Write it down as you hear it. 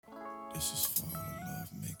This is for all the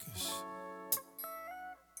love makers.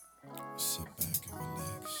 Sit back and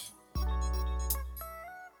relax.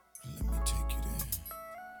 And let me take you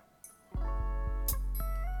there.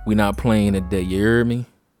 We not playing today, you heard me?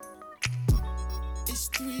 It's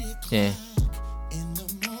 3 o'clock Yeah. in the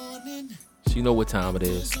morning. So you know what time it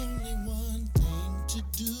is. There's only one thing to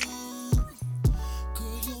do.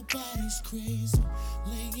 Girl, your body's crazy,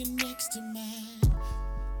 laying next to mine.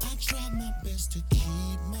 I try my best to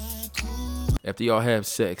keep my cool. After y'all have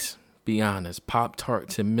sex, be honest,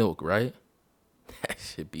 Pop-Tarts and milk, right? That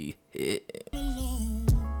should be it. Alone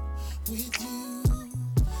with you,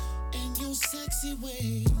 and your sexy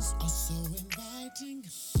ways are so inviting.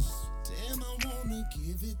 Damn, I wanna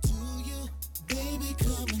give it to you. Baby,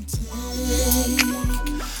 come and take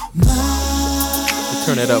my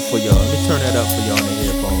Turn that up for y'all. Let me turn that up for y'all in the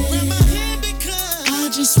headphones. Grab my hand because I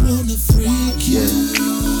just wanna freak you.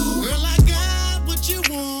 Girl, I got what you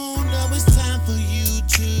want. Now it's time for you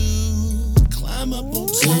to climb up on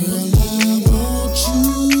top of me. I want you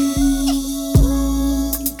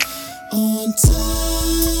on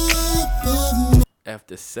top of me.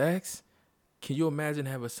 After sex, can you imagine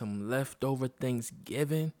having some leftover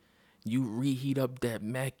Thanksgiving? You reheat up that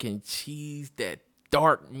mac and cheese, that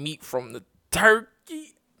dark meat from the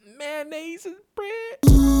turkey, mayonnaise and bread.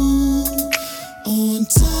 On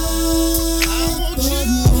top of me,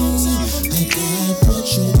 I got what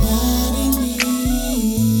your body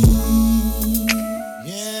needs.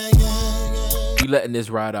 Yeah. We letting this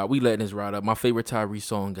ride out. My favorite Tyrese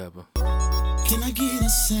song ever. Can I get a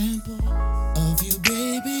sample of you,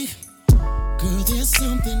 baby? Girl, there's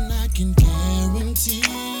something I can guarantee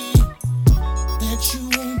that you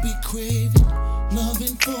won't be craving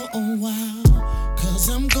loving for a while. Cause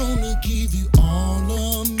I'm gonna give you all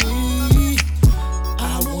of me.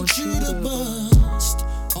 I want you to bust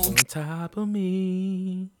On top of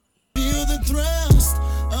me. feel the thrust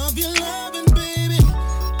of your loving, baby.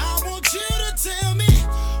 I want you to tell me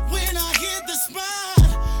when I hit the spot.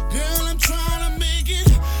 Girl, I'm trying to make it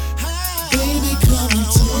high. Baby, come and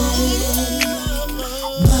take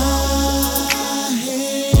my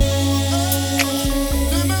hand.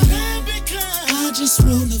 Grab my hand because I just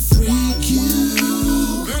wanna freak you.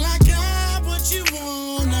 Girl, I got what you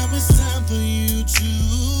want. Now it's time for you to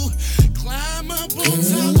climb up on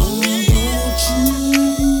top of me.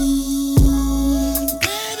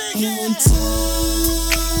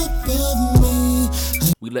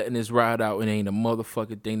 We letting this ride out and ain't a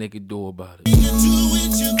motherfucking thing they could do about it.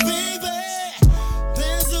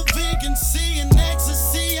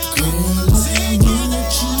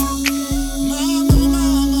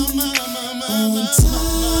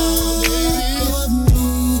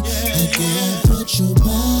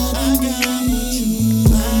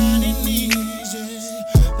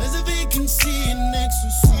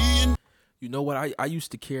 You know what? I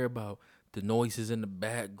used to care about the noises in the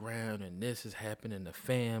background and this is happening, the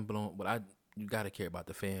fan blowing. But you gotta care about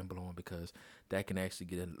the fan blowing because that can actually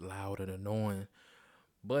get loud and annoying.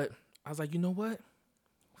 But I was like, you know what?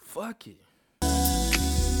 Fuck it.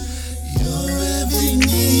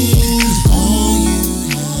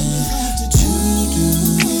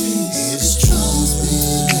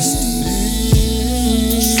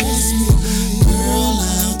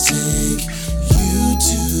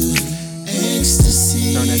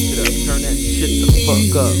 Turn that shit up. Turn that shit the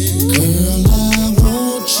fuck up. Girl, I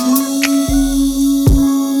want you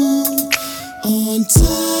on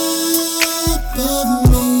top of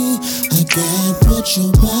me. I got what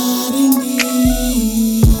your body needs.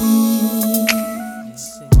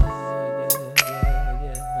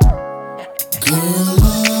 Girl,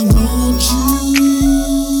 I want you,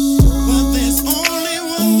 but there's only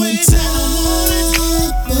one way to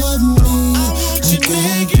top of me. I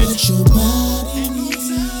got what your body needs.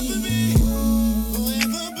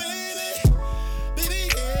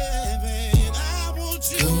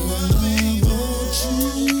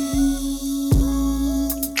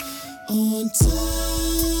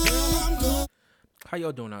 How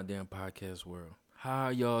y'all doing out there in podcast world? How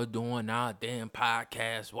y'all doing out there in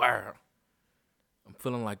podcast world? I'm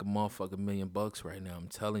feeling like a motherfucking $1,000,000 right now. I'm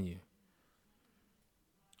telling you.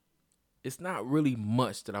 It's not really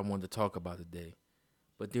much that I wanted to talk about today,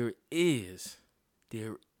 but there is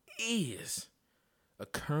a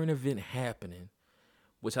current event happening,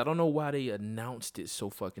 which I don't know why they announced it so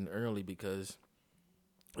fucking early because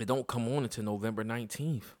it don't come on until November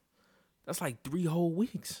 19th. That's like 3 whole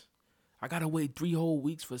weeks. I gotta wait 3 whole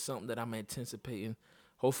weeks for something that I'm anticipating.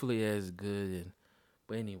 Hopefully as good.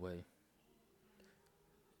 But anyway,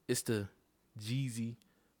 it's the Jeezy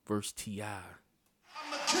versus T.I.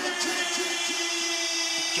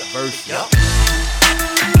 versus.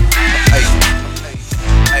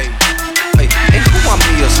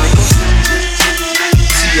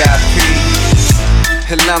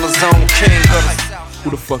 king of the South. Who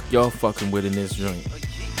the fuck y'all fucking with in this joint?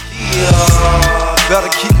 Yeah, better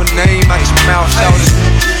keep my name out your mouth, shout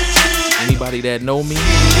it. Anybody that know me?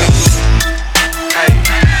 Hey,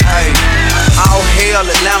 hey. All hail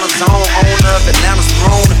Atlanta's own owner of Atlanta's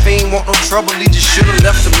throne. If he ain't want no trouble, he just should've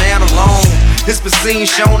left the man alone. It's been seen,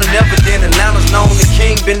 shown, and evident. Atlanta's known. The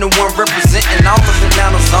king been the one representing all of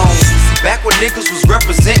Atlanta's own. Back when niggas was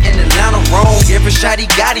representing Atlanta wrong. Every shot he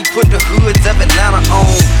got, he put the hoods of Atlanta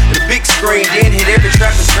on. The big screen then hit every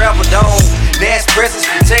track and traveled on. Last presence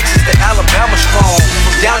from Texas to Alabama strong.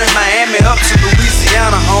 From down in Miami up to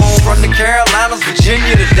Louisiana home. From the Carolinas,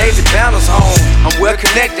 Virginia to David Banner's home. I'm well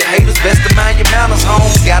connected, haters, best to mind your manners home.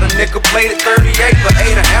 Got a nickel plate at 38 for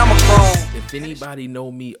 8 a hammer chrome. If anybody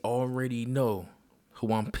know me, already know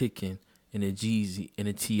who I'm picking in the Jeezy and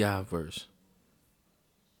the T.I. verse.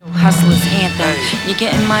 Hustler's anthem. You're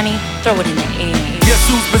getting money, throw it in the air. Guess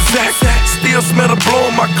who's berserk? Still smell the blow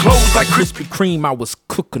on my clothes like Krispy Kreme, I was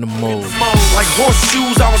cooking the mold. Like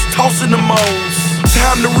horseshoes, I was tossing the molds.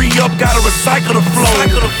 Time to re-up, gotta recycle the flow.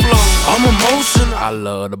 I'm emotional. I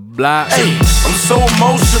love the block. Hey, I'm so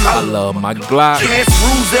emotional. I love my Glock. Cash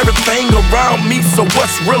rules everything around me, so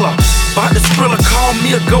what's realer? About this thriller, call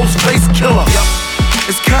me a ghost face killer.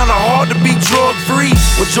 It's kinda hard to be drug free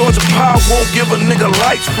when Georgia Power won't give a nigga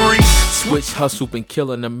lights free. Switch hustle been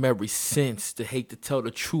killing them ever since. To hate to tell the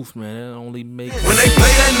truth, man, it only makes When they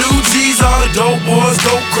play that new G's, all the dope boys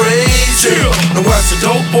go crazy. Now watch the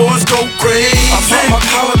dope boys go crazy. I pop my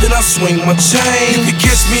collar, then I swing my chain. You can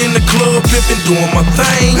catch me in the club, pimpin', doing my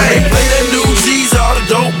thing. When they play that new G's, all the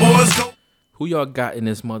dope boys go. Who y'all got in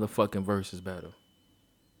this motherfucking versus battle?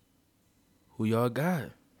 Who y'all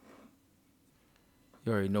got?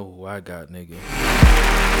 You already know who I got, nigga.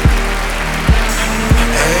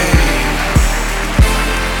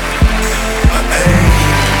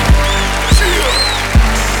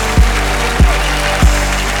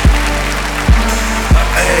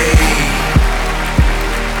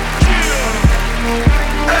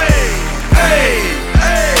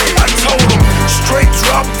 I told him, straight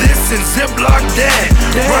drop this and ziplock that.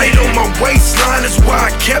 Right on my waistline is why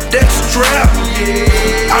I kept that strap.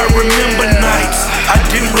 I remember nights, I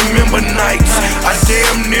didn't remember nights. I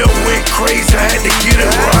damn near went crazy, I had to get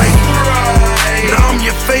it right. Now I'm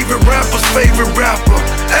your favorite rapper's favorite rapper.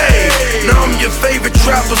 Hey, now I'm your favorite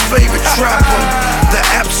trapper's favorite trapper. The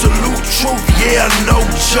absolute truth, yeah, no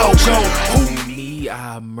joke. Who Me,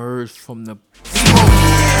 I emerged from the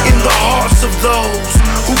in the hearts of those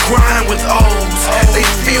who grind with O's. They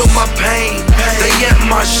feel my pain, they at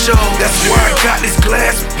my show. That's why I got this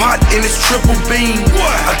glass pot in this triple beam.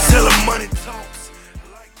 I tell them money talks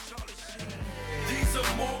like Charlie Sheen. These are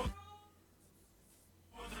more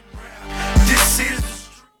than rap. This is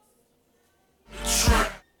the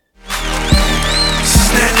trap.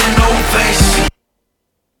 Standing ovation.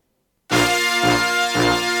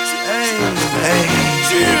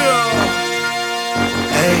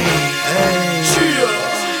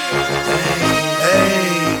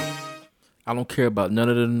 I don't care about none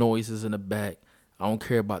of the noises in the back. I don't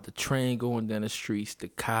care about the train going down the streets, the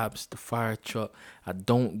cops, the fire truck. I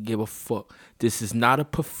don't give a fuck. This is not a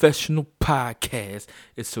professional podcast.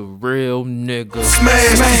 It's a real nigga.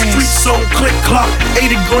 Smash the streets on click clock.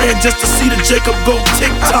 80 grand just to see the Jacob go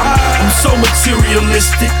TikTok. I'm so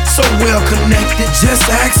materialistic, so well connected.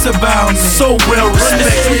 Just ask about me. So well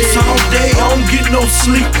respected. Streets all day, I don't get no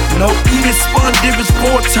sleep. No eating spondivis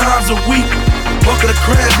 4 times a week. Bucket of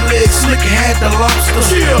crab legs, slick had the lobster.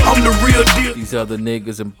 I'm the real deal. These other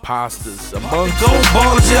niggas imposters. Among Gold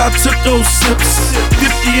ballers, yeah, I took those sips.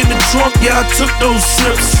 50 in the trunk, yeah, I took those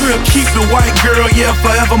sips. Keep it white, girl, yeah,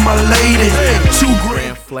 forever my lady. 2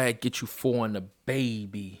 grand flag get you 4 on the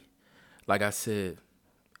baby. Like I said,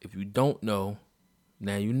 if you don't know,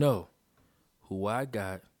 now you know who I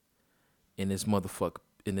got in this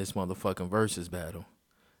motherfucking versus battle.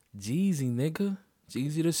 Jeezy, nigga.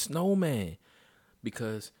 Jeezy the Snowman.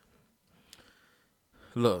 Because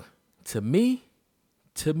look, to me,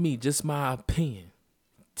 just my opinion,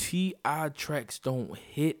 T.I. tracks don't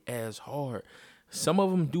hit as hard. Some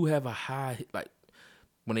of them do have a high, like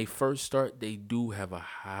when they first start, they do have a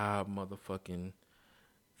high motherfucking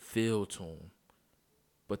feel to them.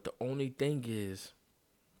 But the only thing is,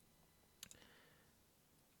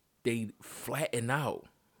 they flatten out.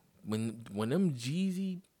 When them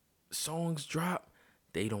Jeezy songs drop,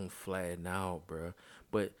 they don't flatten out, bro.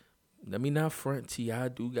 But let me not front, T.I.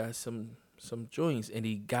 do got some joints, and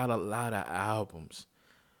he got a lot of albums.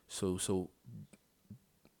 So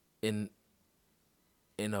in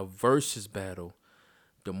a versus battle,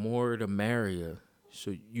 the more the merrier.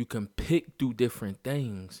 So you can pick through different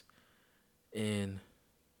things, and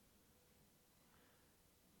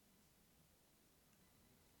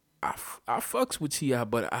I fucks with T.I.,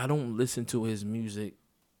 but I don't listen to his music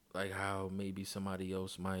like how maybe somebody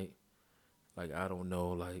else might. Like, I don't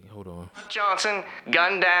know, like, hold on. Johnson,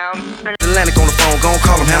 gun down. Atlantic on the phone, gon'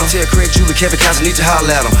 call him. Tell Craig, Julie, Kevin Costner, need to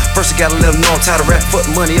holler at him. First, I gotta let him know I'm tired of rap, fuck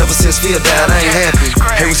money ever since Phil died. I ain't happy.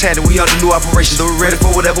 Hey, what's happening? We on the new operations. Though we ready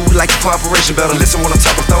for whatever, we like the cooperation. Better listen when I'm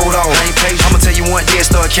talking, throw it on. I ain't patient. I'ma tell you one day,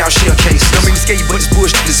 start count shell case. Don't make me scare you, but this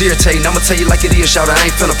bullshit is irritating. I'ma tell you like it is, shout I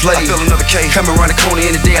ain't finna play. I feel another case. Coming around the corner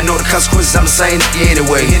any day, I know the consequences. I'm the same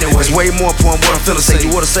anyway. It's way more important what I'm finna say.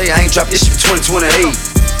 You wanna say I ain't dropped this shit for 2028.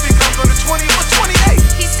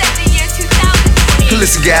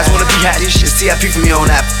 Listen, guys, wanna be hot? This shit's TIP from me on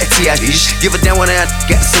app. TIP. Give a damn when I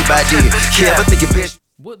got the same idea. Yeah, but think your bitch.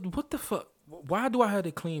 What the fuck? Why do I have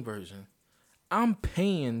the clean version? I'm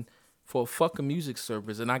paying for a fucking music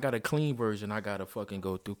service and I got a clean version I gotta fucking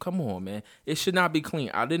go through. Come on, man. It should not be clean.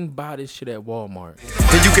 I didn't buy this shit at Walmart.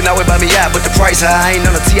 And you can always buy me out, but the price high. I ain't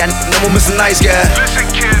none of T.I. No more Mr. Nice Guy. Listen,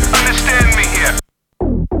 kid, understand me here.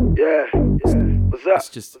 Yeah. What's up? It's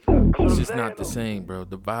just not the same, bro.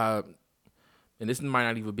 The vibe, and this might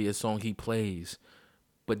not even be a song he plays,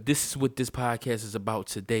 but this is what this podcast is about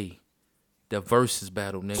today. The versus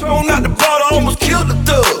battle, nigga. Thrown out the bottle, almost killed the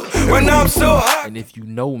thug. Right now I'm so hot. And if you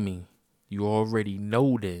know me, you already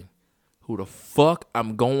know then who the fuck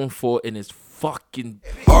I'm going for in this fucking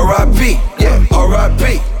R.I.P. Yeah,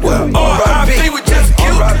 R.I.P. Well, R.I.P. We just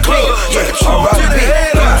killed the club. Yeah, R.I.P.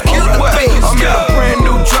 I'm in a brand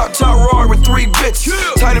new drop top Rory with 3 bitches.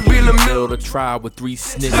 Tight to be in the middle of the tribe with 3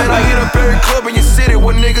 snitches. Man, I hit up every club in your city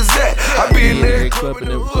where niggas at. I be in every club in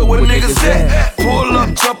the hood where niggas at. Pull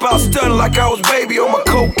up, jump out, stun like I was baby on my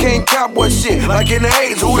cocaine cowboy shit. Like in the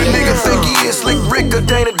 80s, who the nigga think he is? Slick Rick or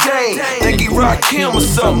Dana Dane? Think he rock him or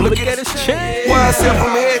something? Look at his chain. Why I said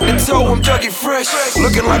from head to toe, I'm Dougie Fresh.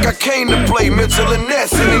 Looking like I came to play Mitchell and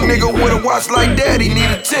Ness. Any nigga with a watch like that, he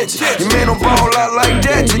need attention. Your man don't ball out like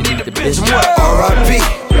that, you need to bitch him. What? R.I.P.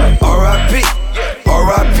 R.I.P.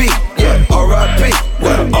 R.I.P. Yeah, R.I.P.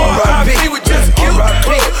 Well, R.I.P. We just killed the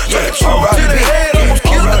club. Yeah, R.I.P.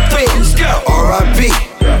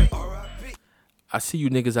 R.I.P. I see you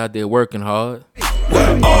niggas out there working hard.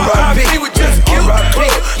 Well, R.I.P. We just killed the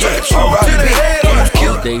club. Yeah, R.I.P.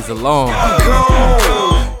 Those days are long.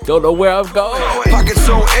 Don't know where I'm going. Pockets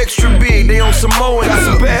so extra big, they on Samoan. Got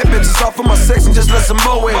some bad bitches off of my section, just let some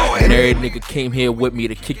mow in. And every nigga came here with me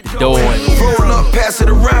to kick the door in. Roll up, pass it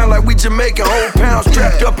around like we Jamaican. Whole pound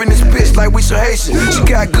strapped up in this bitch like we some Haitian. She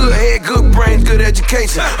got good head, good brains, good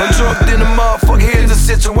education. I'm drunk in the motherfucker, here's the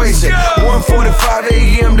situation. 1:45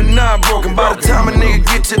 a.m. to 9 broken. By the time a nigga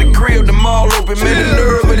get to the crib, the mall open. Man, the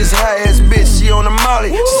nerve of this high ass bitch, she on the molly.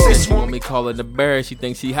 She said she want me call her the bird, she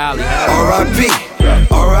thinks she Holly. R.I.P.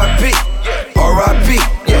 R.I.P. R.I.P.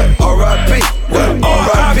 Yeah, R.I.P. Well,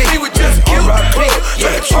 R.I.P. We just killed the club.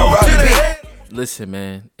 Yeah, R.I.P. Listen,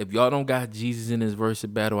 man, if y'all don't got Jesus in this versus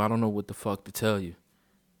battle, I don't know what the fuck to tell you.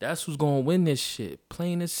 That's who's gonna win this shit.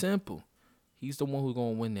 Plain and simple. He's the one who's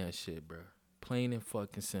gonna win that shit, bro. Plain and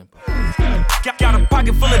fucking simple. Got a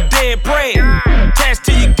pocket full of dead bread. Attached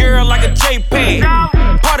to your girl like a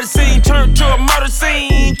JPEG. Party scene turned to a murder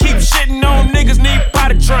scene. Keep shitting on niggas, need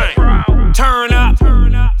potty train. Turn up,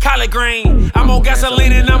 collard green. I'm on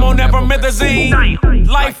gasoline and I'm on nepromethazine.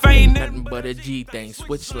 Life ain't nothing but a G thing.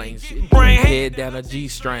 Switch lanes, head down a G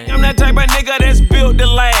string. I'm that type of nigga that's built to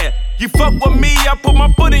last. You fuck with me, I put my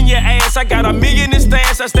foot in your ass. I got $1 million in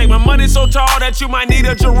stash. I stake my money so tall that you might need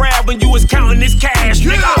a giraffe when you was counting this cash,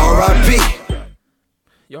 nigga. R.I.P.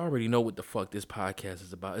 Y'all already know what the fuck this podcast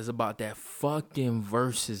is about. It's about that fucking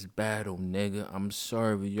versus battle, nigga. I'm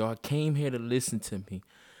sorry, but y'all came here to listen to me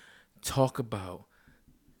talk about.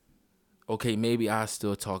 Okay, maybe I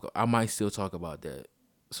might still talk about that.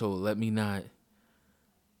 So let me not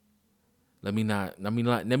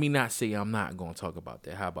say I'm not gonna talk about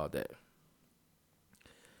that. How about that?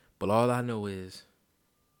 But all I know is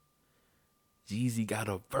Jeezy got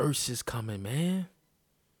a versus coming, man.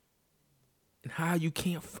 And how you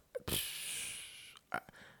can't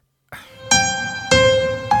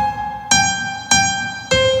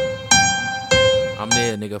I'm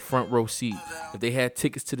there, nigga, front row seat. If they had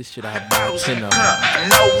tickets to this shit, I'd buy 10 of them.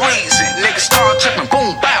 No reason, niggas start tripping,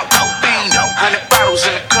 boom, bow, no bingo. 100 bottles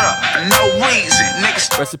in the cup, no reason,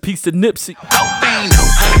 niggas. Rest in peace to Nipsey. No bingo,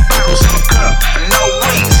 100 bottles in the cup, no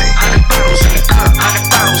reason. 100 bottles in the cup,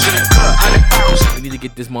 100 bottles in the cup, 100 bottles. We need to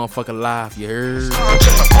get this motherfucker live, you heard? I'm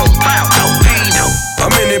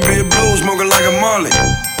in that big blue, smoking like a Molly.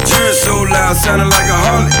 Cheering so loud, sounding like a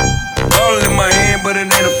Harley. Ball in my hand, but it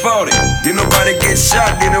ain't a 40. Did nobody get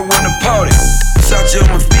shot, then it wasn't a party. Shot you on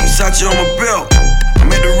my feet, shot you on my belt. I'm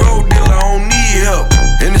at the road deal, I don't need help.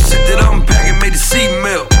 And the shit that I'm packing made the seat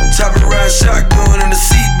melt. Chopper ride shotgun in the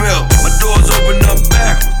seatbelt. My doors open up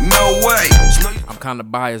backwards. No way. I'm kind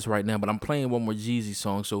of biased right now, but I'm playing one more Jeezy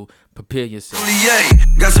song, so prepare yourself.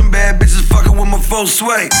 Got some bad bitches fucking with my full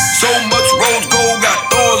sway. So much rose gold, got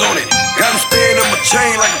thorns on it. Got them staying on my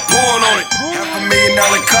chain like a porn on it.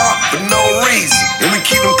 $500,000 car for no reason. And we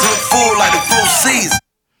keep them cooked full like the full season.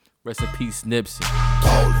 Rest in peace, Nipsey.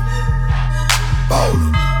 Ballin',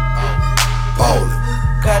 ballin', ballin'.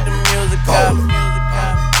 Cut the music up.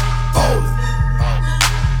 Ballin',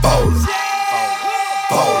 ballin',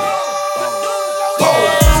 ballin',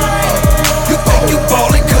 ballin'. You think you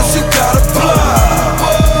ballin' cause you got a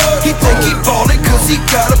block. He think he ballin' cause he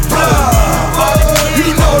got a block.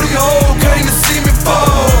 You know the whole came to see me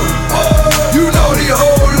ball. You know the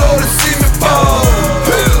whole load to see me ball.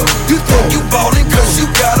 You think you ballin' cause you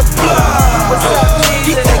got a block.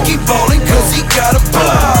 He think he ballin' cause he got a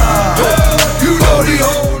block. You know the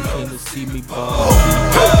whole Came to see me ball.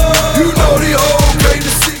 You know the whole came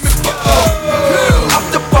to see me ball. Out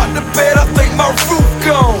the bed, I think my roof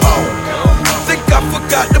gone. Think I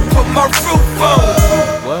forgot to put my roof on.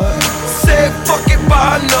 What? Said fuck it,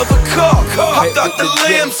 buy another car. I thought the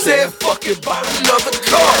lamb said fuck it, buy another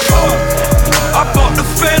car. I bought the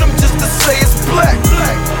Phantom just to say it's black.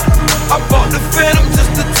 I bought the Phantom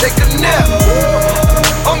just to take a nap.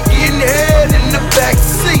 I'm getting head in the back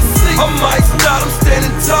seat. I'm iced out, I'm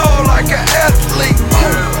standing tall like an athlete.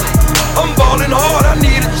 I'm ballin' hard, I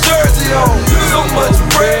need a jersey on. So much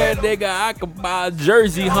bread, Nigga, I could buy a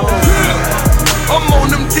jersey home. I'm on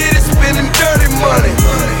them ditties spending dirty money.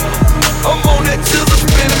 I'm on that chisel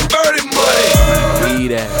spending dirty money.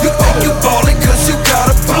 Need that. You think you ballin' cause you got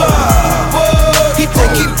a block. He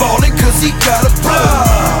think he ballin' cause he got a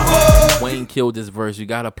block. Wayne killed this verse. You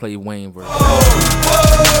gotta play Wayne verse.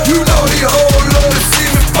 You know the whole load to see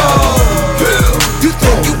me ball. You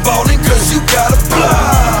think you ballin' cause you got a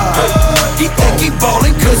block. He think he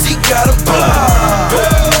ballin' cause he got a block.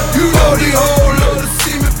 You know the whole load to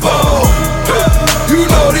see me ball. You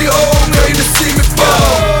know the whole game to see me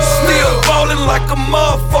ball. Still ballin' like a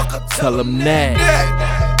motherfucker. Tell him that.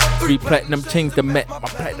 3 platinum chains to met my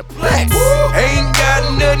platinum plaques. Ain't got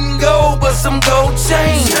nothing gold but some gold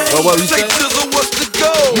chains. What you Say say? Jizzle, what's the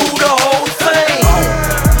goal? Move the whole thing.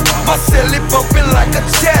 My celly bumpin' like a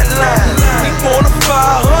chat line. He want a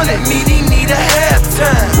 500, need a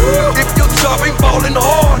halftime. If your job ain't ballin'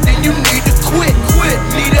 hard, then you need to quit.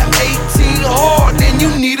 Need a 18 hard, then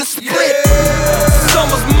you need a split.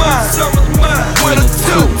 Summer's mine, winter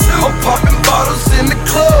too. I'm popping bottles in the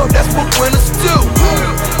club, that's what winners do.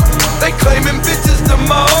 They claimin' bitches to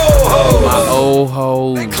my old hoes. My old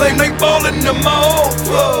hoe. They claim they ballin' to my old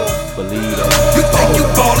hoes. Believe that. You think you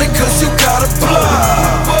ballin' cause you got a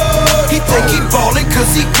block. He think he ballin'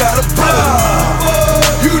 cause he got a block.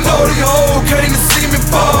 You know the whole came to see me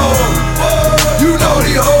ball. You know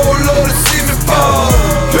the whole load to see me ball.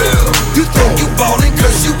 You think you ballin'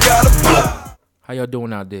 cause you got a block. How y'all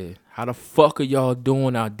doing out there? How the fuck are y'all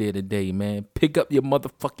doing out there today, man? Pick up your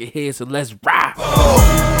motherfucking heads and let's ride.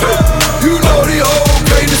 You know the whole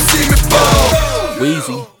came to see me ball.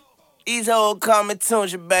 Weezy. These hoes coming to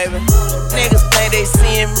you, baby. Niggas think they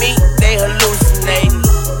seeing me, they hallucinate.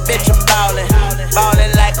 Bitch, I'm ballin'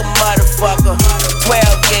 like a motherfucker.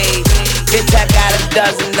 12 gauge, bitch, I got a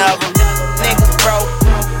dozen of them. Niggas broke,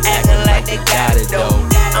 acting like they got it though.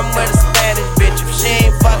 I'm with a Spanish bitch, if she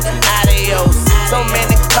ain't fucking adios. So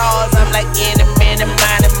many cars, I'm like any minute,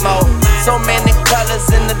 more. So many colors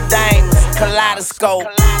in the diamonds, kaleidoscope.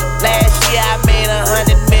 Last year I made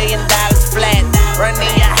 $100 million flat. Run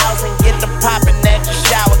in your house and get the poppin' at your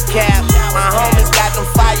shower cap. My homies got them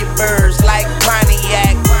firebirds like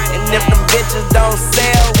Pontiac. And if them bitches don't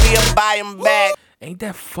sell, we'll buy them back. Ain't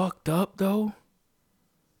that fucked up, though?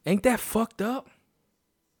 Ain't that fucked up?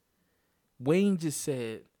 Wayne just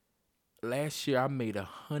said, last year I made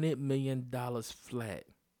 $100 million flat.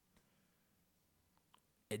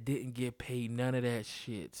 It didn't get paid none of that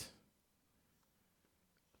shit.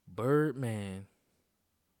 Birdman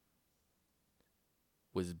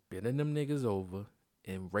was bending them niggas over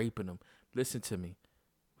and raping them. Listen to me.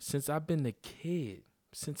 Since I've been a kid,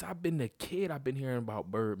 I've been hearing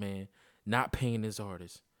about Birdman not paying his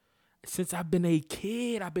artists. Since I've been a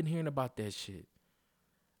kid, I've been hearing about that shit.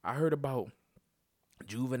 I heard about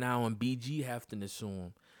Juvenile and BG having to sue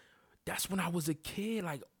him. That's when I was a kid,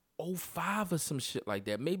 like 05 or some shit like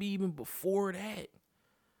that. Maybe even before that.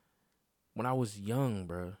 When I was young,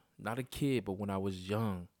 bro. Not a kid, but when I was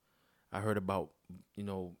young. I heard about,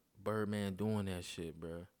 Birdman doing that shit,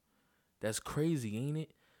 bro. That's crazy, ain't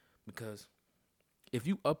it? Because if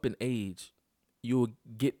you up in age, you'll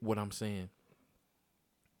get what I'm saying.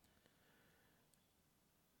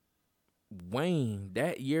 Wayne,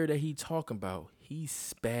 that year that he talking about, he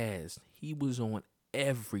spazzed. He was on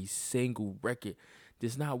every single record.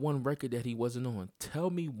 There's not one record that he wasn't on. Tell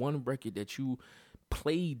me one record that you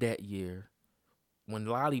played that year when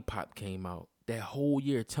Lollipop came out. That whole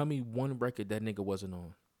year, tell me one record that nigga wasn't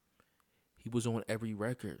on. He was on every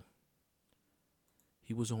record.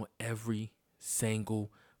 He was on every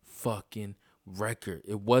single fucking record.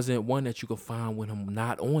 It wasn't one that you could find with him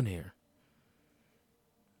not on there.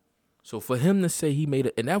 So for him to say he made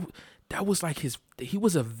it, and that was like he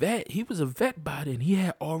was a vet. He was a vet by then. He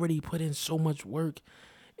had already put in so much work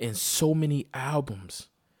and so many albums.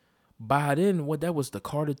 By then, that was the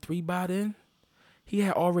Carter 3 by then? He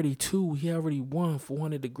had already 2. He already won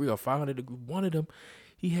 400 Degree or 500 Degree. One of them,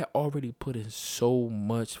 he had already put in so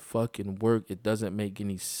much fucking work. It doesn't make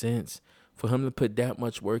any sense for him to put that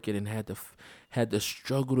much work in and had to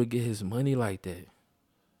struggle to get his money like that.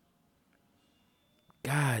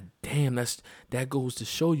 God damn, that goes to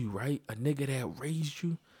show you, right? A nigga that raised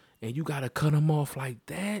you and you gotta cut him off like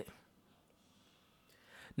that.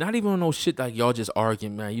 Not even on no shit like y'all just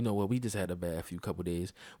arguing, man. You know what? We just had a bad couple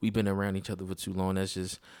days. We've been around each other for too long. Let's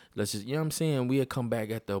just, you know what I'm saying? We'll come back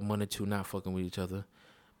after a month or two not fucking with each other.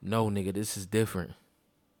 No, nigga, this is different.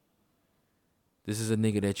 This is a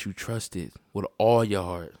nigga that you trusted with all your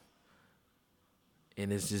heart.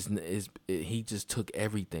 And he just took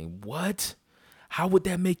everything. What? How would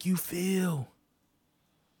that make you feel?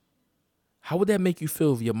 How would that make you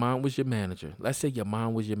feel if your mom was your manager? Let's say your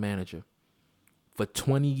mom was your manager for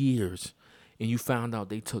 20 years and you found out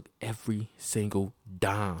they took every single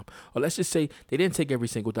dime. Or let's just say they didn't take every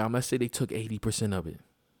single dime. Let's say they took 80% of it.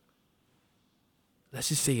 Let's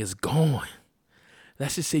just say it's gone.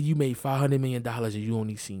 Let's just say you made $500 million and you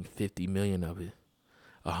only seen 50 million of it.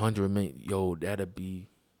 100 million. Yo, that'd be...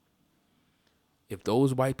 If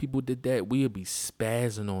those white people did that, we'd be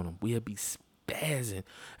spazzing on them. We'd be spazzing.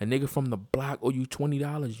 A nigga from the block owe you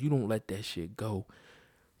 $20. You don't let that shit go.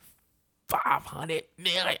 500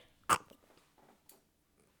 million.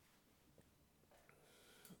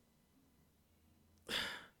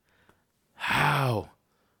 How?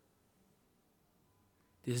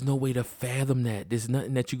 There's no way to fathom that. There's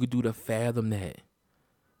nothing that you could do to fathom that.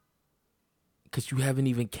 Because you haven't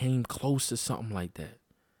even came close to something like that.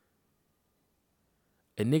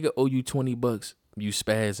 A nigga owe you $20, you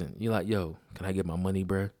spazzing. You like, yo, can I get my money,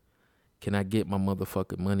 bruh? Can I get my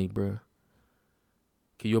motherfucking money, bruh?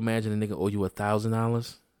 Can you imagine a nigga owe you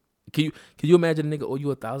 $1,000? Can you imagine a nigga owe you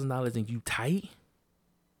 $1,000 and you tight?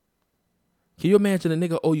 Can you imagine a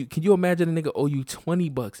nigga owe you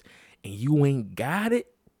 $20 and you ain't got it?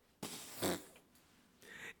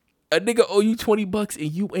 A nigga owe you $20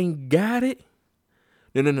 and you ain't got it?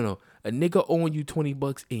 No. A nigga owing you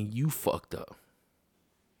 $20 and you fucked up.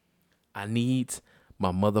 I need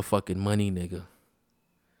my motherfucking money, nigga.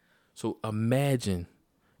 So imagine,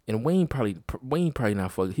 and Wayne probably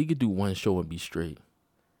not fucking. He could do one show and be straight.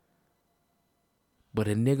 But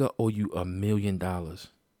a nigga owe you $1 million. A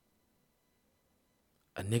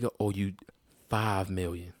nigga owe you 5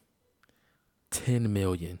 million, 10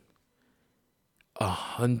 million,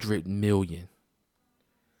 100 million.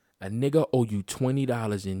 A nigga owe you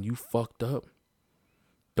 $20 and you fucked up.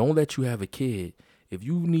 Don't let you have a kid. If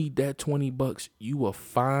you need that $20, you will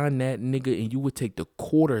find that nigga and you will take the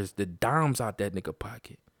quarters, the dimes out that nigga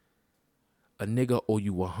pocket. A nigga owe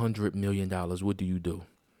you $100 million. What do you do?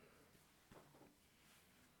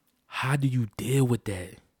 How do you deal with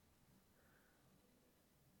that?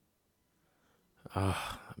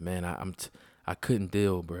 Man, I couldn't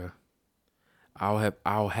deal, bro. I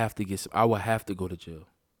will have to go to jail.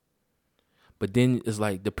 But then it's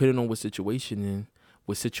like, depending on what situation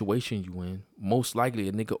you in, most likely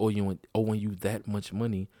a nigga owing you that much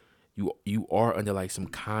money, you are under like some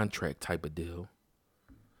contract type of deal.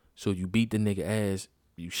 So you beat the nigga ass,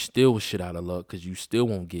 you still shit out of luck because you still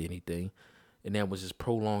won't get anything, and that was just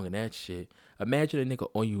prolonging that shit. Imagine a nigga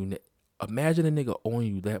owing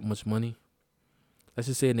you that much money. Let's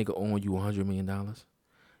just say a nigga owing you $100 million, and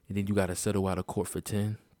then you gotta settle out of court for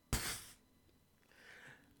 10.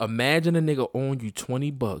 Imagine a nigga owing you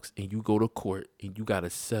 $20 and you go to court and you gotta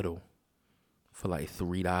settle for like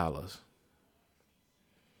 $3.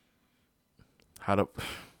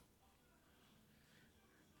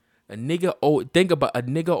 Think about a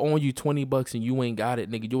nigga owing you $20 and you ain't got it,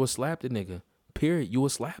 nigga. You will slap the nigga. Period. You will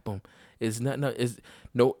slap him. You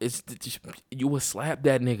will slap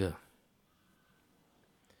that nigga.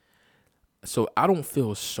 So I don't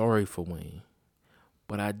feel sorry for Wayne.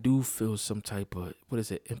 But I do feel some type of,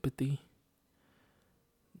 empathy?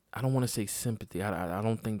 I don't want to say sympathy. I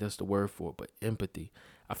don't think that's the word for it, but empathy.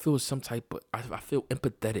 I feel some type of, I feel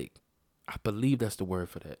empathetic I believe that's the word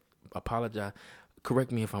for that. Apologize.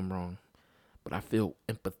 Correct me if I'm wrong. But I feel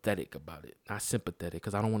empathetic about it. Not sympathetic,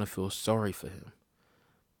 because I don't want to feel sorry for him.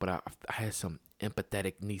 But I had some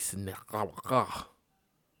empathetic niece.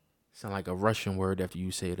 Sound like a Russian word after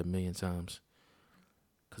you say it a million times.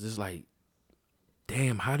 Because it's like,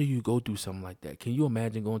 damn, how do you go through something like that? Can you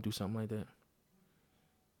imagine going through something like that?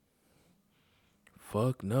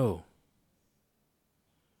 Fuck no.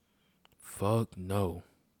 Fuck no.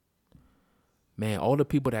 Man, all the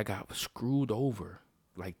people that got screwed over,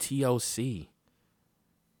 like TLC.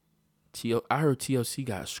 I heard TLC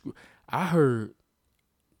got screwed. I heard,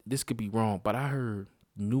 this could be wrong, but I heard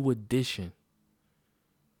New Edition,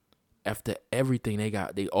 after everything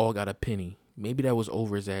they all got a penny. Maybe that was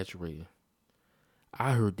over exaggerated.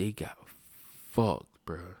 I heard they got fucked,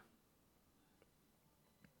 bruh.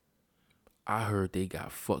 I heard they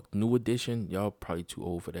got fucked. New Edition, y'all probably too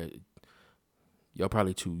old for that. Y'all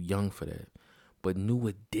probably too young for that. But New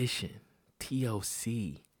Edition,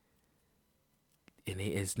 TLC, and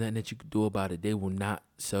there's nothing that you can do about it. They will not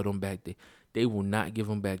sell them back. They will not give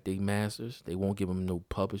them back their masters. They won't give them no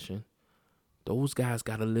publishing. Those guys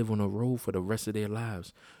got to live on the road for the rest of their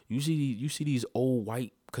lives. You see these old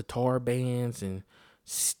white guitar bands and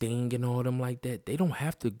Sting and all them like that. They don't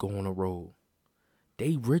have to go on the road.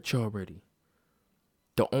 They rich already.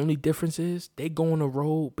 The only difference is they go on the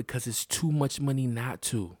road because it's too much money not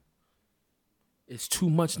to. It's too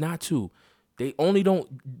much not to. They only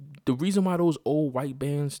don't. The reason why those old white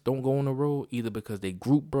bands don't go on the road, either because they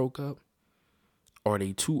group broke up or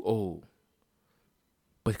they too old.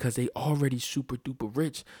 Because they already super duper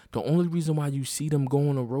rich. The only reason why you see them go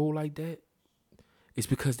on the road like that is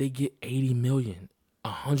because they get $80 million,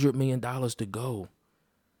 $100 million to go.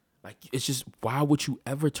 Like, it's just, why would you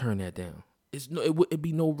ever turn that down? It'd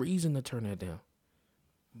be no reason to turn that down.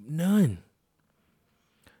 None.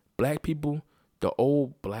 Black people, the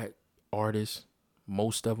old black artists,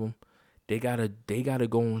 most of them, they gotta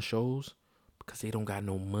go on shows because they don't got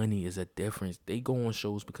no money. Is a difference. They go on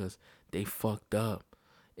shows because they fucked up,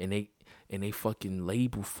 and they fucking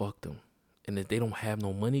label fucked them, and if they don't have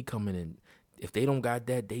no money coming in, if they don't got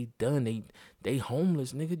that, they done. They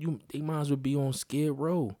homeless, nigga. They might as well be on Skid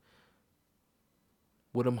Row,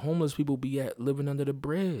 where them homeless people be at, living under the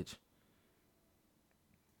bridge.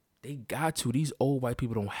 They got to. These old white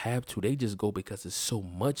people don't have to. They just go because it's so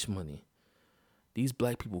much money. These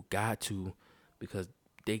black people got to because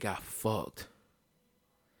they got fucked.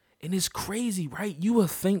 And it's crazy, right? You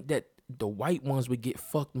would think that the white ones would get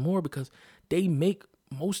fucked more because they make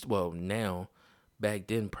now, back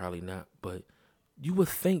then probably not, but you would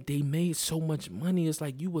think they made so much money. It's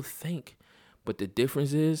like you would think. But the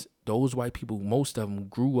difference is those white people, most of them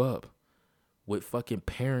grew up with fucking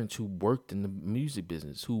parents who worked in the music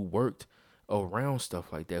business, who worked around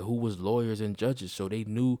stuff like that, who was lawyers and judges. So they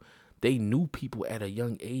knew people at a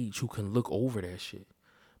young age who can look over that shit.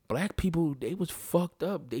 Black people, they was fucked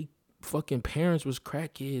up. They fucking parents was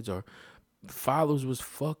crackheads or fathers was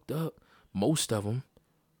fucked up. Most of them,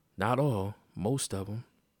 not all, most of them.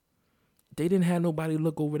 They didn't have nobody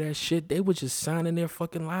look over that shit. They was just signing their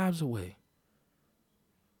fucking lives away.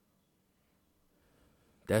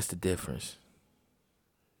 That's the difference.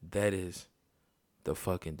 That is the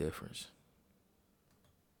fucking difference.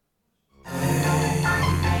 You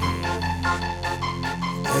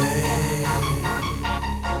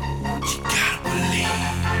gotta believe.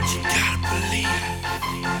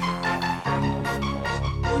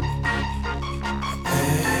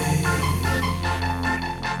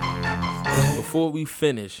 Before we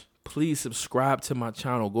finish, please subscribe to my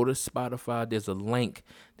channel. Go to Spotify. There's a link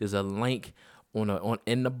on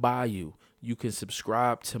in the bio. You can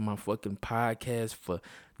subscribe to my fucking podcast for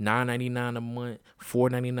 $9.99 a month,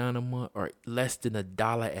 $4.99 a month, or less than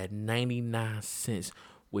 $1 at 99 cents,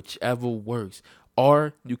 whichever works.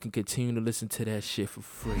 Or you can continue to listen to that shit for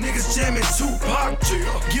free. Niggas jamming Tupac,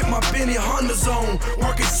 get my Benny Hondas on,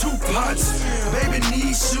 working 2 pots. Baby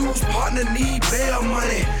need shoes, partner need bail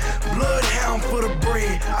money. Bloodhound for the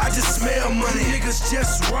bread, I just smell money. Niggas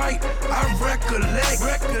just right, I recollect.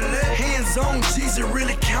 Hands on Jesus,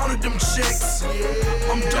 really counted them checks.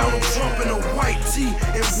 I'm Donald Trump in a white tee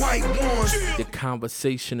and white ones. The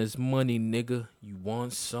conversation is money, nigga. You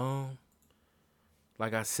want some?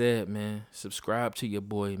 Like I said, man, subscribe to your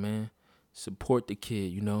boy, man. Support the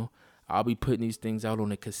kid, you know. I'll be putting these things out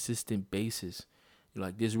on a consistent basis.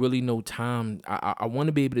 Like, there's really no time. I want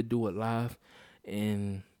to be able to do it live,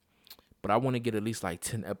 but I want to get at least like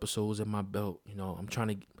 10 episodes in my belt. You know, I'm trying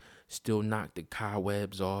to still knock the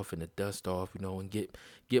cobwebs off and the dust off, you know, and get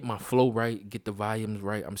my flow right, get the volumes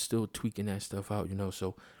right. I'm still tweaking that stuff out, you know.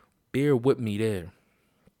 So bear with me there.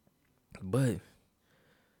 But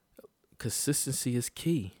consistency is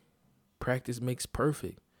key. Practice makes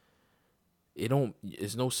perfect.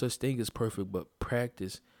 There's no such thing as perfect, but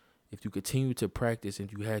practice. If you continue to practice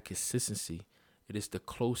and you have consistency, it is the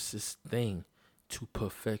closest thing to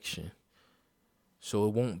perfection. So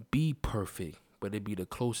it won't be perfect, but it'd be the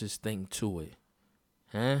closest thing to it.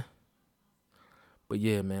 Huh? But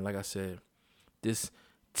yeah, man, like I said, this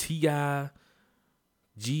T.I.,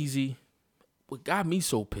 Jeezy, what got me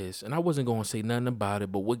so pissed, and I wasn't going to say nothing about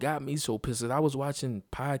it, but what got me so pissed is I was watching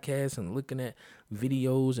podcasts and looking at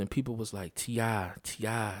videos and people was like, T.I.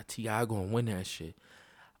 going to win that shit.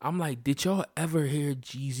 I'm like, did y'all ever hear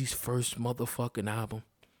Jeezy's first motherfucking album?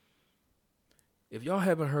 If y'all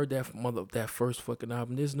haven't heard that first fucking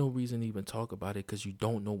album, there's no reason to even talk about it because you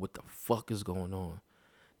don't know what the fuck is going on.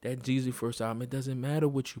 That Jeezy first album, it doesn't matter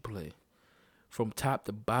what you play. From top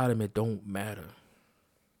to bottom, it don't matter.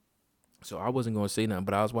 So I wasn't going to say nothing,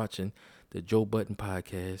 but I was watching the Joe Budden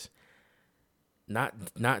podcast.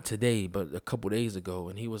 Not today, but a couple days ago,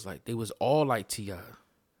 and he was like, they was all like T.I.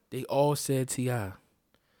 They all said T.I.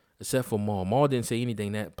 Except for Maul. Maul didn't say anything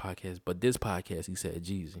in that podcast, but this podcast, he said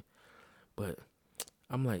Jeezy. But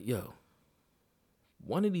I'm like, yo,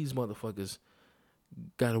 one of these motherfuckers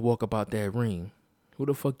got to walk about that ring. Who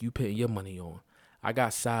the fuck you putting your money on? I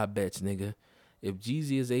got side bets, nigga. If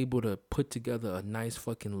Jeezy is able to put together a nice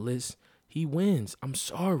fucking list, he wins. I'm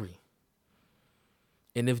sorry.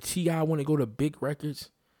 And if T.I. want to go to big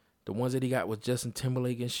records, the ones that he got with Justin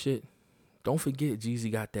Timberlake and shit, don't forget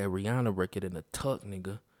Jeezy got that Rihanna record in the tuck,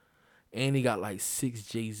 nigga. And he got like 6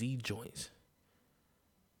 Jay-Z joints.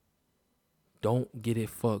 Don't get it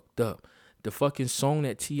fucked up. The fucking song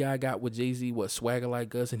that T.I. got with Jay-Z, what, Swagger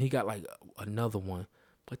Like Us, and he got like another one.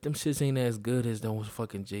 But them shits ain't as good as those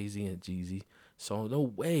fucking Jay-Z and Jeezy. So no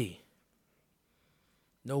way.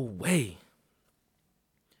 No way.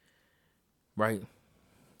 Right?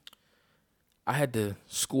 I had to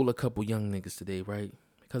school a couple young niggas today, right?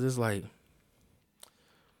 Because it's like,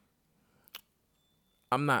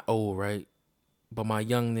 I'm not old, right? But my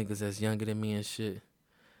young niggas that's younger than me and shit,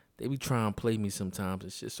 they be trying to play me sometimes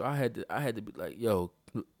and shit. So I had to be like, yo,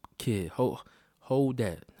 kid, hold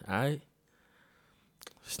that, all right?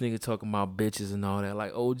 This nigga talking about bitches and all that.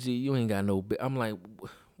 Like, OG, you ain't got no bitch. I'm like,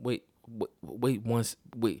 wait,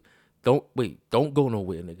 don't go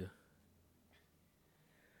nowhere, nigga.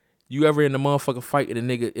 You ever in the motherfucker fight and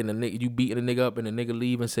the nigga, you beating a nigga up and the nigga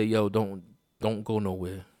leave and say, yo, don't go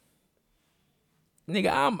nowhere.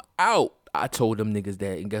 Nigga, I'm out. I told them niggas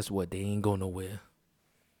that, and guess what? They ain't go nowhere.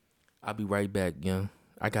 I'll be right back, young.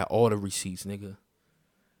 I got all the receipts, nigga.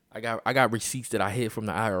 I got receipts that I hid from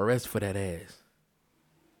the IRS for that ass.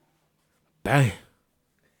 Bang.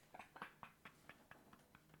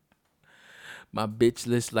 My bitch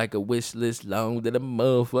list like a wish list, long to the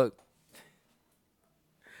motherfucker.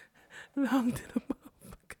 Long to the motherfucker.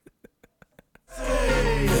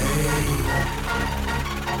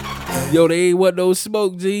 Yo, they ain't want no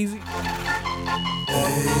smoke, Jeezy.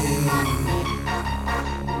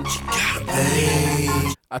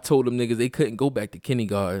 I told them niggas they couldn't go back to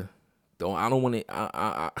kindergarten. I don't want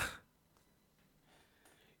to.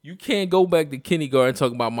 You can't go back to kindergarten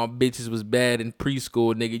talking about my bitches was bad in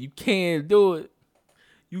preschool, nigga. You can't do it.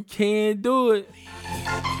 You can't do it. He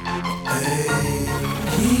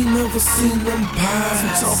ain't never seen them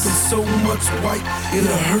pies. Talking so much white,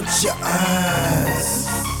 it'll hurt your eyes.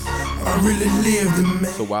 I really lived in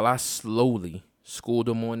man. So while I slowly schooled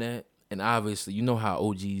them on that, and obviously, you know how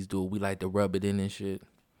OGs do. We like to rub it in and shit.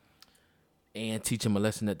 And teach them a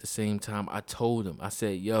lesson at the same time. I told them, I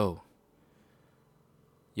said, yo,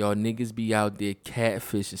 y'all niggas be out there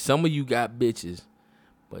catfishing. Some of you got bitches,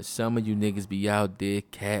 but some of you niggas be out there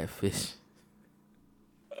catfishing.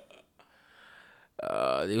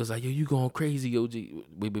 They was like, yo, you going crazy, OG.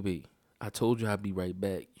 Wait. I told you I'd be right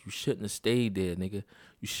back. You shouldn't have stayed there, nigga.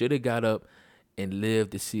 You should have got up and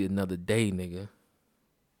lived to see another day, nigga.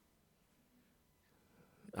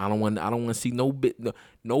 I don't want to see no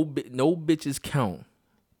bitches count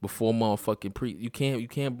before motherfucking You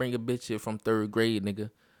can't bring a bitch here from 3rd grade,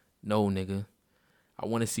 nigga. No, nigga. I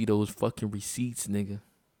want to see those fucking receipts, nigga.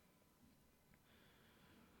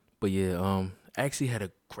 But yeah, I actually had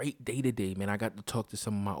a great day today, man. I got to talk to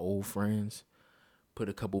some of my old friends, put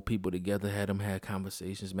a couple people together, had them have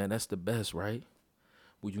conversations, man. That's the best, right?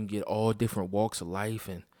 Where you can get all different walks of life.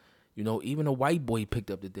 And you know, even a white boy picked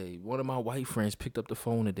up today. One of my white friends picked up the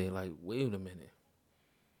phone today. Like, wait a minute.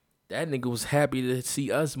 That nigga was happy to see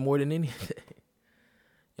us more than anything.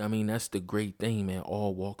 I mean, that's the great thing, man.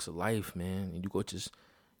 All walks of life, man. And you go just,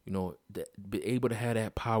 you know, be able to have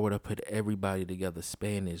that power to put everybody together.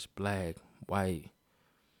 Spanish, black, white.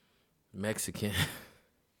 Mexican.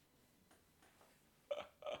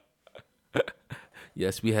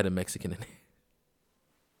 Yes, we had a Mexican in there.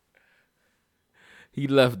 He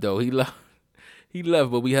left though. He left,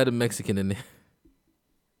 but we had a Mexican in there.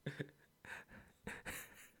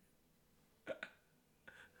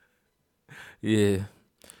 Yeah.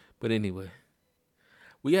 But anyway.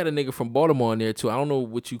 We had a nigga from Baltimore in there too. I don't know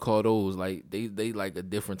what you call those. Like they like a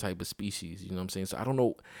different type of species. You know what I'm saying? So I don't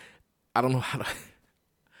know how to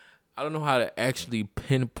I don't know how to actually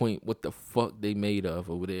pinpoint what the fuck they made of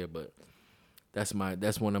over there, but that's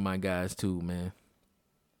one of my guys too, man.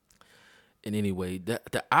 And anyway,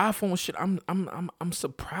 the iPhone shit, I'm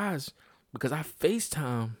surprised because I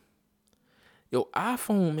FaceTime. Yo,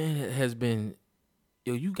 iPhone, man, has been,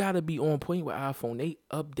 you gotta be on point with iPhone. They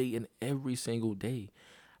updating every single day.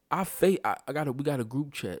 We got a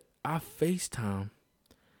group chat. I FaceTime,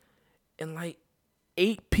 and like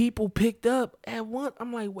 8 people picked up at once.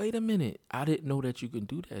 I'm like, wait a minute. I didn't know that you can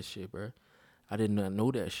do that shit, bro. I did not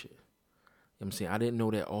know that shit. You know what I'm saying? I didn't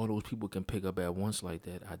know that all those people can pick up at once like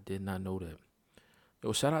that. I did not know that.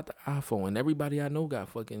 Yo, shout out to iPhone. And everybody I know got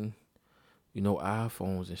fucking,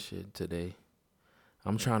 iPhones and shit today.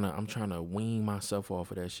 I'm trying to wean myself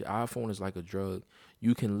off of that shit. iPhone is like a drug.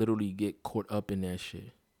 You can literally get caught up in that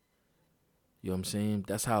shit. You know what I'm saying?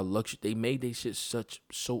 That's how they made they shit such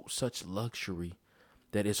luxury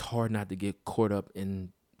that it's hard not to get caught up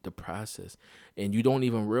in the process. And you don't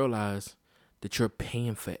even realize that you're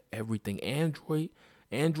paying for everything. Android,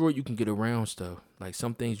 you can get around stuff. Like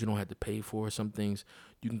some things you don't have to pay for. Some things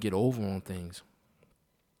you can get over on things.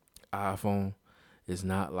 iPhone is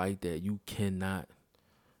not like that. You cannot.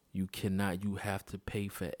 You have to pay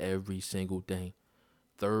for every single thing.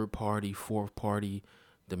 Third party, fourth party,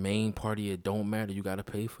 the main party, it don't matter. You got to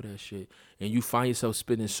pay for that shit. And you find yourself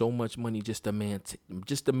spending so much money just to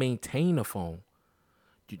maintain a phone.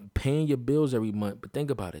 Paying your bills every month. But think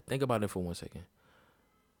about it. Think about it for 1 second.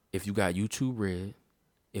 If you got YouTube Red,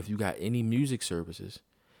 if you got any music services,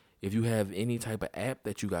 if you have any type of app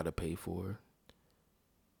that you got to pay for,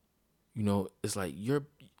 it's like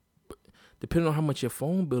depending on how much your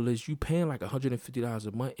phone bill is, you paying like $150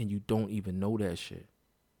 a month and you don't even know that shit.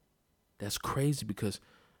 That's crazy because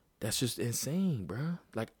that's just insane, bro.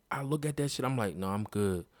 Like, I look at that shit, I'm like, no, I'm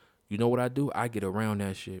good. You know what I do? I get around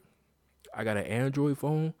that shit. I got an Android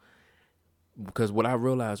phone because what I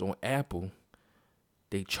realized on Apple,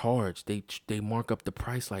 they charge, they mark up the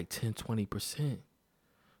price like 10-20%.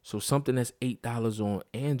 So something that's $8 on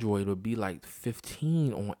Android would be like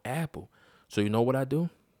 $15 on Apple. So you know what I do?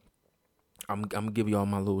 I'm gonna give y'all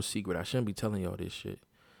my little secret. I shouldn't be telling y'all this shit,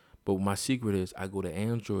 but my secret is I go to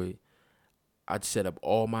Android. I'd set up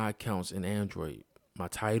all my accounts in Android. My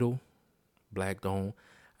title, Black Dome.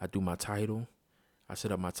 I do my title. I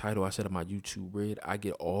set up my title. I set up my YouTube Red. I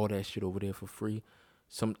get all that shit over there for free.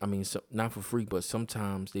 Not for free, but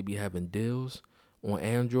sometimes they be having deals on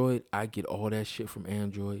Android. I get all that shit from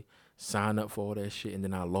Android. Sign up for all that shit, and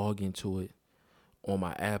then I log into it on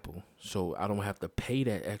my Apple. So I don't have to pay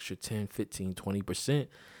that extra 10, 15, 20%.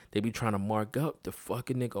 They be trying to mark up the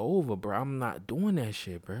fucking nigga over, bro. I'm not doing that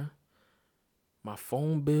shit, bro. My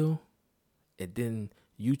phone bill, and then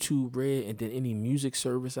YouTube Red, and then any music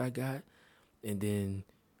service I got, and then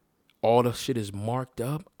all the shit is marked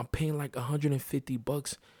up. I'm paying like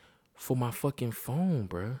 $150 for my fucking phone,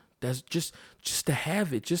 bro. That's just to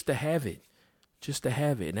have it,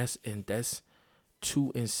 and that's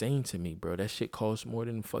too insane to me, bro. That shit costs more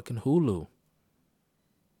than fucking Hulu.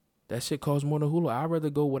 I'd rather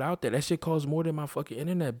go without that. That shit costs more than my fucking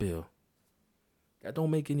internet bill. That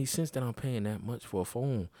don't make any sense that I'm paying that much for a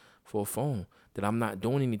phone that I'm not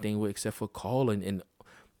doing anything with except for calling,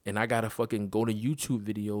 and I gotta fucking go to YouTube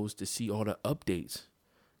videos to see all the updates.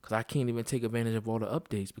 Cause I can't even take advantage of all the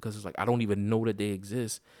updates because it's like I don't even know that they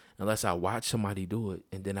exist unless I watch somebody do it,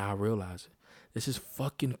 and then I realize it. This is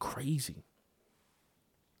fucking crazy.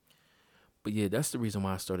 But yeah, that's the reason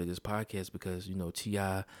why I started this podcast, because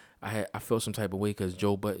T.I., I felt some type of way because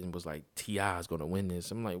Joe Budden was like, T.I. is gonna win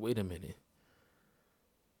this. I'm like, wait a minute.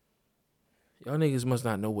 Y'all niggas must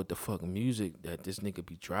not know what the fuck music that this nigga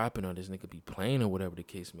be dropping or this nigga be playing or whatever the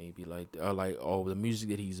case may be, like, or like all the music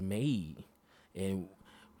that he's made. And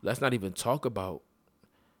let's not even talk about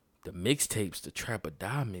the mixtapes, the Trap or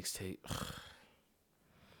Die mixtape.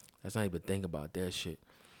 Let's not even think about that shit.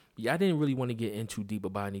 Yeah, I didn't really want to get in too deep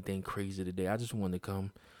about anything crazy today. I just wanted to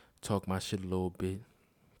come talk my shit a little bit.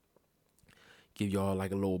 Give y'all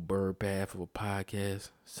like a little bird bath of a podcast,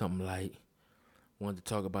 something light. Wanted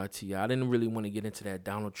to talk about T.I. I didn't really want to get into that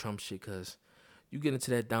Donald Trump shit, because you get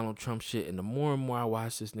into that Donald Trump shit, and the more and more I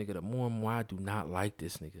watch this nigga, the more and more I do not like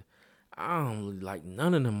this nigga. I don't really like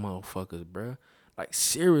none of them motherfuckers, bruh. Like,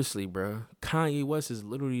 seriously, bruh. Kanye West is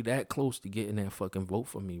literally that close to getting that fucking vote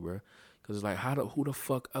for me, bruh. Because it's like, who the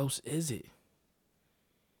fuck else is it?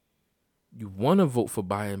 You want to vote for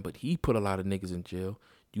Biden, but he put a lot of niggas in jail.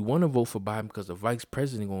 You want to vote for Biden because the vice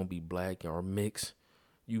president going to be black or mixed.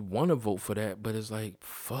 You want to vote for that, but it's like,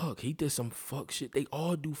 fuck, he did some fuck shit. They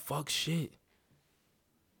all do fuck shit.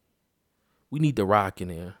 We need The Rock in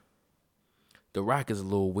there. The Rock is a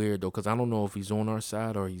little weird, though, because I don't know if he's on our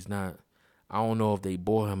side or he's not. I don't know if they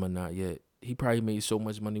bore him or not yet. He probably made so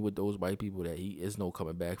much money with those white people that he is no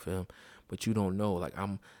coming back for him. But you don't know. Like,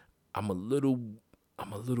 I'm a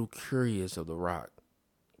little curious of The Rock.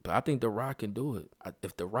 But I think The Rock can do it.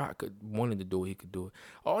 If The Rock wanted to do it, he could do it.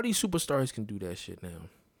 All these superstars can do that shit now.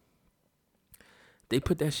 They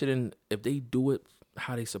put that shit in. If they do it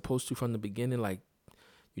how they supposed to from the beginning, like,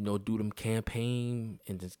 you know, do them campaign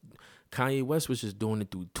and just Kanye West was just doing it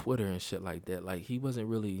through Twitter and shit like that. Like, he was just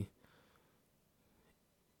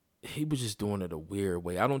doing it a weird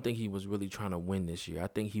way. I don't think he was really trying to win this year. I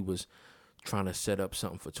think he was trying to set up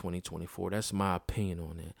something for 2024. That's my opinion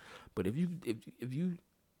on that. But if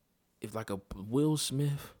like a Will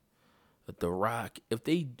Smith, a The Rock, if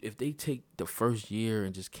they take the first year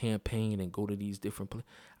and just campaign and go to these different places,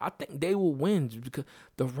 I think they will win because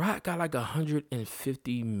The Rock got like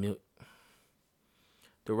 150 million.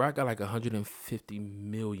 The Rock got like 150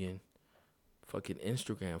 million fucking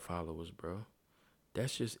Instagram followers, bro.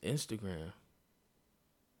 That's just Instagram.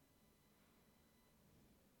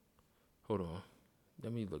 Hold on.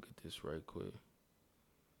 Let me look at this right quick.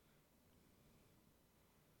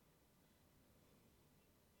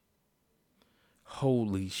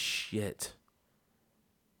 Holy shit.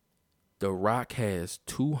 The Rock has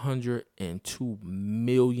 202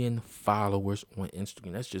 million followers on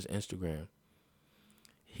Instagram. That's just Instagram.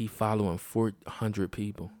 He following 400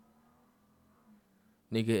 people.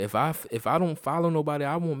 Nigga, if I don't follow nobody,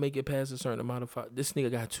 I won't make it past a certain amount of followers. This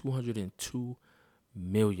nigga got 202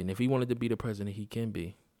 million. If he wanted to be the president, he can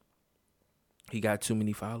be. He got too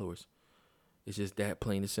many followers. It's just that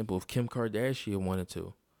plain and simple. If Kim Kardashian wanted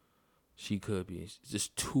to, she could be. It's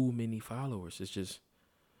just too many followers. It's just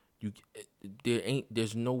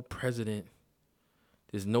there's no president.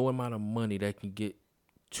 There's no amount of money that can get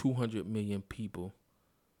 200 million people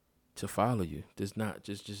to follow you. There's not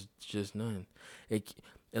just none. And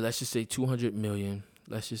let's just say 200 million.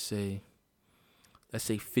 Let's say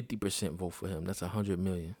 50% vote for him. That's 100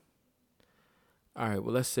 million. All right.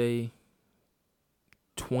 Well, let's say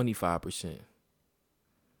 25%.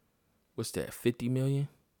 What's that? 50 million.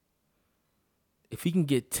 If he can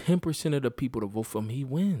get 10% of the people to vote for him, he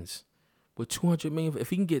wins. With 200 million, if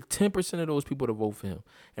he can get 10% of those people to vote for him,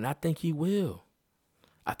 and I think he will.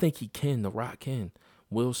 I think he can. The Rock can.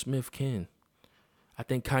 Will Smith can. I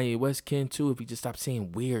think Kanye West can too if he just stops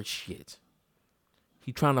saying weird shit.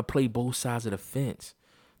 He trying to play both sides of the fence.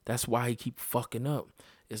 That's why he keep fucking up.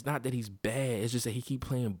 It's not that he's bad. It's just that he keep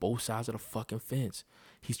playing both sides of the fucking fence.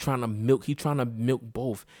 He's trying to milk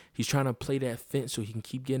both. He's trying to play that fence so he can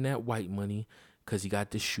keep getting that white money because he got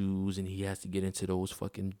the shoes and he has to get into those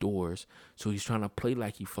fucking doors. So he's trying to play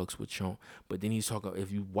like he fucks with Trump. But then he's talking,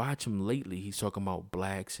 if you watch him lately, he's talking about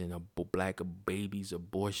blacks and black babies,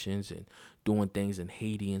 abortions, and doing things in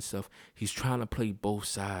Haiti and stuff. He's trying to play both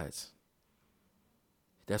sides.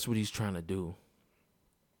 That's what he's trying to do.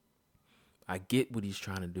 I get what he's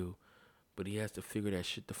trying to do, but he has to figure that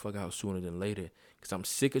shit the fuck out sooner than later. Because I'm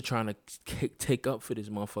sick of trying to take up for this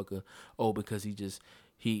motherfucker. Oh, because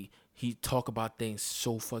he talk about things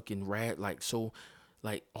so fucking like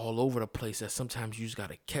all over the place that sometimes you just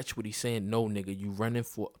gotta catch what he's saying. No, nigga, you running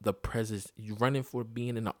for the president. You running for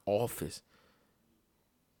being in the office.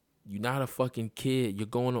 You're not a fucking kid.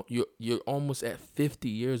 You're almost at 50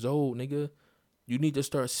 years old, nigga. You need to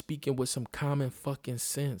start speaking with some common fucking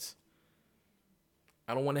sense.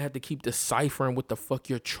 I don't want to have to keep deciphering what the fuck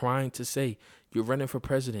you're trying to say. You're running for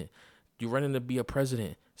president. You're running to be a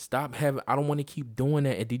president. I don't want to keep doing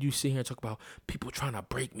that. And did you sit here and talk about people trying to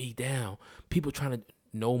break me down? People trying to...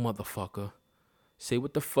 No, motherfucker. Say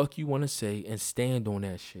what the fuck you want to say and stand on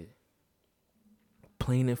that shit.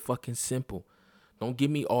 Plain and fucking simple. Don't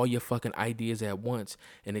give me all your fucking ideas at once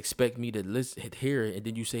and expect me to hear it and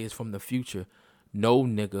then you say it's from the future. No,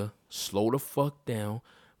 nigga. Slow the fuck down.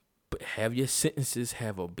 But have your sentences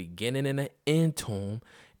have a beginning and an end to them,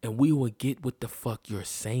 and we will get what the fuck you're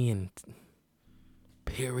saying.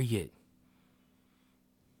 Period.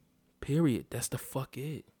 That's the fuck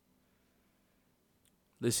it.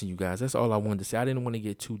 Listen, you guys, that's all I wanted to say. I didn't want to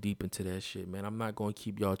get too deep into that shit, man. I'm not going to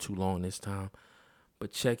keep y'all too long this time.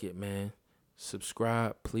 But check it, man.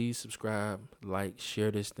 Subscribe. Please subscribe, like,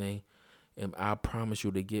 share this thing. And I promise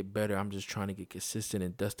you to get better. I'm just trying to get consistent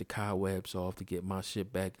and dust the cobwebs off to get my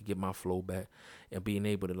shit back, to get my flow back, and being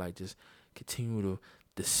able to like just continue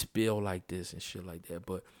to spill like this and shit like that.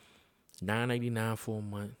 But $9.99 for a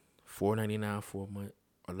month, $4.99 for a month,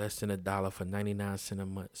 or less than $1 for 99 cents a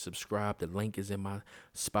month. Subscribe. The link is in my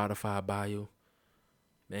Spotify bio.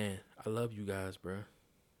 Man, I love you guys, bro.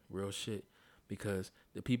 Real shit. Because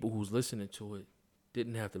the people who's listening to it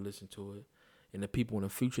didn't have to listen to it. And the people in the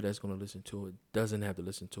future that's going to listen to it doesn't have to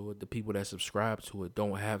listen to it. The people that subscribe to it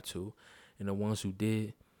don't have to. And the ones who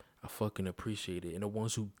did, I fucking appreciate it. And the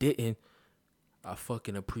ones who didn't, I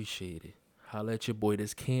fucking appreciate it. Holla at your boy.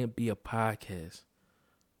 This can't be a podcast.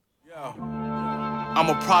 Yo. I'm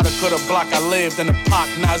a product of the block I lived in, the Pac,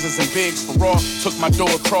 Nazis, and Bigs for raw. Took my door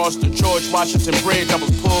across the George Washington Bridge. I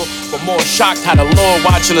was pulled, but more shocked how the Lord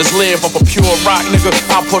watching us live up a pure rock, nigga.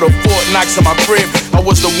 I put a Fort Knox in my crib. I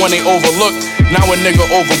was the one they overlooked. Now a nigga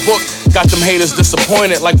overbooked. Got them haters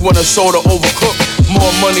disappointed like when a soda overcooked.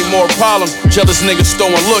 More money, more problems. Jealous niggas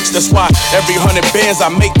throwing looks. That's why every 100 bands I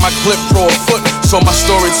make my clip throw a foot. So my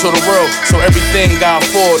story to the world. So everything I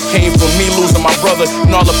afford came from me losing my brother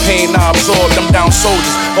and all the pain I absorbed. I'm down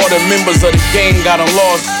soldiers. All the members of the gang got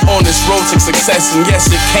lost on this road to success. And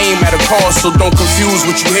yes, it came at a cost. So don't confuse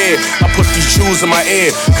what you hear. I put these shoes in my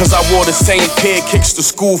ear. Cause I wore the same pair of kicks to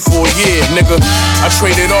school for a year, nigga. I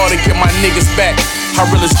traded all to get my niggas back. How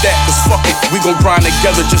real is that? Cause fuck it, we gon' grind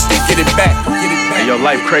together just to get it back. Hey, yo,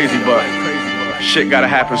 life crazy, but shit gotta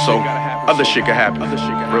happen so other shit can happen.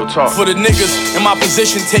 Real talk. For the niggas in my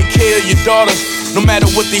position, take care of your daughters. No matter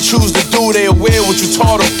what they choose to do, they aware what you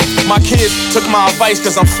taught them. My kids took my advice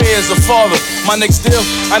cause I'm fair as a father. My next deal,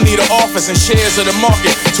 I need an office and shares of the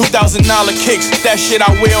market. $2,000 kicks, that shit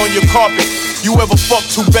I wear on your carpet. You ever fuck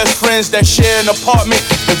two best friends that share an apartment?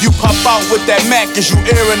 If you pop out with that Mac, is you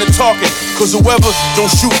airing and talking? Cause whoever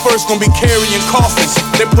don't shoot first gon' be carrying coffins.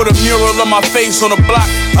 They put a mural of my face on a block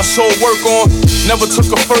I sold work on. Never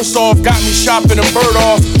took a first off, got me shopping and bird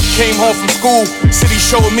off. Came home from school, city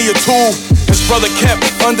showed me a tool. His brother kept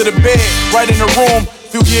under the bed, right in the room.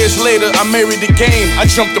 Few years later, I married the game, I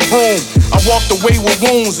jumped the broom. I walked away with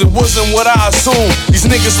wounds, it wasn't what I assumed. These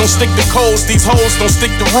niggas don't stick to codes, these hoes don't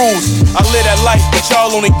stick to rules. I live that life, but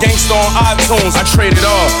y'all only gangsta on iTunes. I traded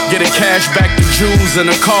all, get the cash back to Jews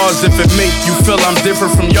and the cars. If it make you feel I'm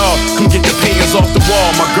different from y'all, come get the paintings off the wall.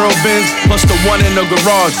 My girl Benz, plus the one in the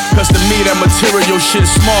garage. Cause to me that material shit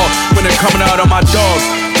small when they're coming out of my dogs.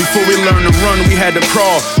 Before we learned to run, we had to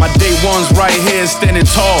crawl. My day one's right here standing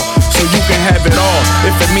tall, so you can have it all.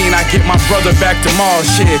 If it mean I get my brother back tomorrow,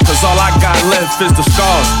 shit, cause all I got left is the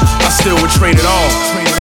scars. I still would trade it all.